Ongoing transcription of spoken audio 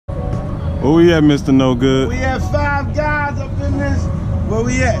Where we at, Mr. No Good? We had 5 guys up in this. Where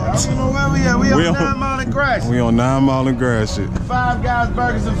we at? I don't know where we at. We on 9 Mile and Grass. We on 9 Mile and Grass shit. 5 guys,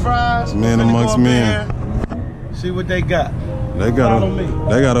 burgers and fries. Man amongst men. See what they got. They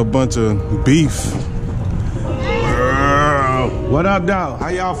got a bunch of beef. What up, dog? How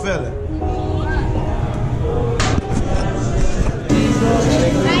y'all feeling?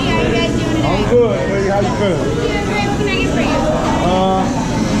 Hi, how you guys doing today? I'm good. How you feeling? Doing great. What can I get for you?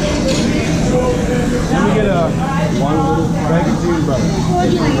 Let me get a bacon cheeseburger. What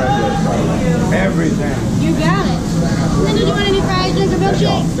would you like? Everything. You got it. And then did you want any fries, drink, or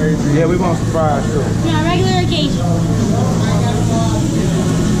milkshake? Yeah, we want some fries too. Yeah, regular or Cajun?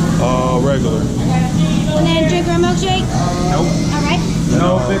 Regular. And then drink or milkshake? Nope. All right.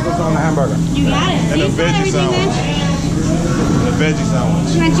 No pickles on the hamburger. You got it. And So a you got veggie everything sandwich. then? The veggie sandwich.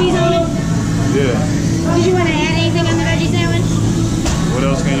 Did you want cheese on it? Yeah. Did you want to add anything on the veggie sandwich? What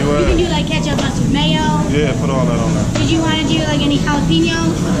else can you You can add? do like ketchup, mustard, mayo. Yeah, put all that on there. Did you want to do like any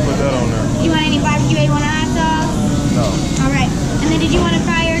jalapenos? Put that on there. Did you want any barbecue A1 hot sauce? No. All right. And then did you want a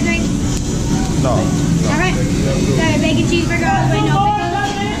fry or a drink? No. All right. So a bacon cheeseburger all the way, no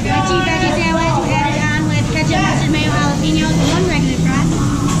pickles. A cheese veggie sandwich added on with ketchup, mustard, mayo, jalapenos, and 1 regular fry.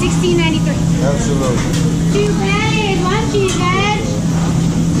 $16.93. Absolutely. 2 patties, 1 cheese veg.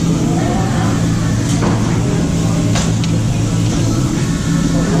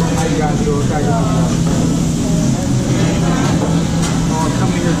 How you guys doing? How you doing? Oh,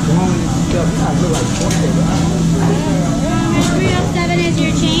 come here, stuff. I look like 307 is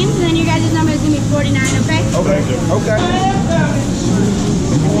your change, and then your guys' number is going to be 49, okay? Okay.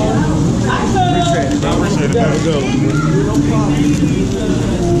 Appreciate it. I appreciate it. Have a good one.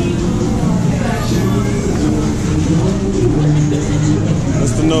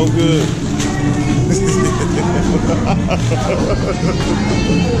 Mr. No Good.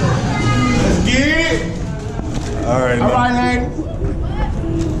 Let's get it. All right. All right, ladies.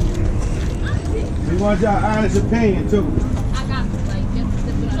 We want y'all honest opinion too.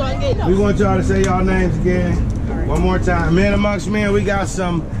 We want y'all to say y'all names again. One more time. Men amongst men, we got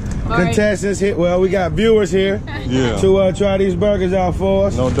some contestants here. Well, we got viewers here. Yeah. To try these burgers out for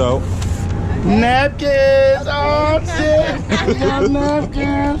us. No doubt. Napkins! Oh shit! We got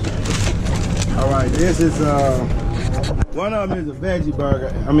napkins. All right, this is one of them is a veggie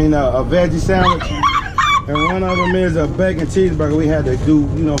burger. I mean a veggie sandwich, and one of them is a bacon cheeseburger. We had to do,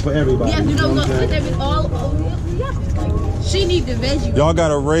 you know, for everybody. Yes, you know what she needs the veggie. Y'all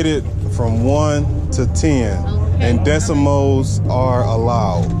gotta rate it from 1 to 10, and decimals are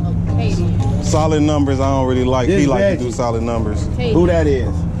allowed. Okay. Solid numbers I don't really like. This He like to veggie. do solid numbers. Hey. Who that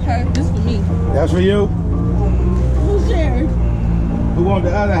is? Her. This for me. That's for you? Who's Sharon? Who want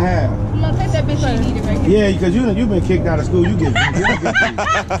the other half? You gonna take that bitch she need it right here. Yeah, because you've been kicked out of school. You don't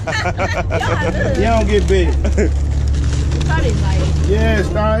get big. Try this, like. Yeah,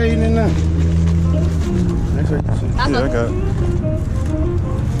 start eating it now. That's what you Yeah, I got it.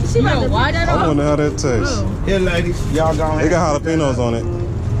 She about to why that I wonder how that tastes. Here, ladies. Y'all go ahead. They got jalapenos on it.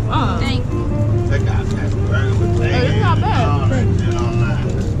 Thank you. Check out that burger with bacon. Hey, it's not bad.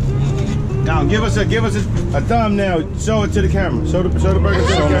 Now give us a thumbnail. Show it to the camera. Show the burger to the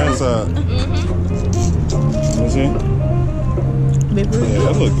Show me camera. inside. Let me see. Yeah,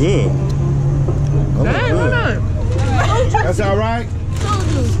 that look good. That look good. That's all right. She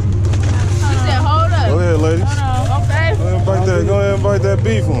said, hold up. Go ahead, ladies. Hold on, okay. Go ahead and bite that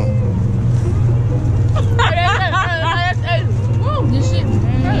beef one. Woo, this shit.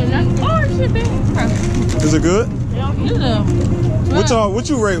 That's shit, man. Is it good? Yeah. What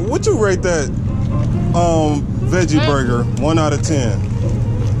you rate that veggie burger 1 out of 10?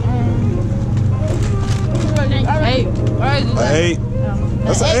 8. An 8?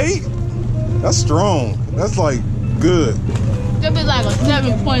 That's an 8? That's strong. That's like good. That be like a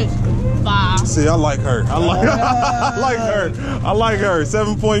 7.5. See, I like her. I like her.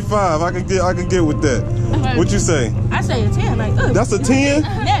 7.5. I can get with that. What you say? I say a 10. Like, That's a 10?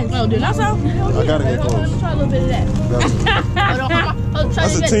 Yes. Oh, did I say? I gotta get close. Let me try a little bit of that.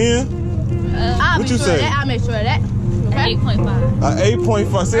 That's a 10? I'll What you say? I'll make sure of that. Okay? 8.5.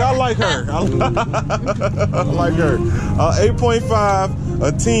 8.5. See, I like her. I like her. 8.5,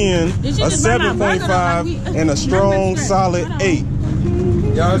 a 10, a 7.5, and a strong, solid 8.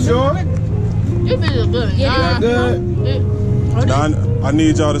 Y'all sure? This is good. Y'all good? Now, I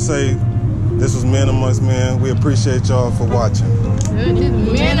need y'all to say, this was Men Amongst Men. We appreciate y'all for watching.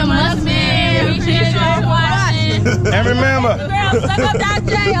 Men Amongst Men. We appreciate y'all for watching. And remember, Girl, suck up that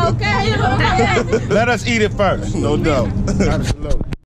J, okay? let us eat it first. No doubt. Absolutely.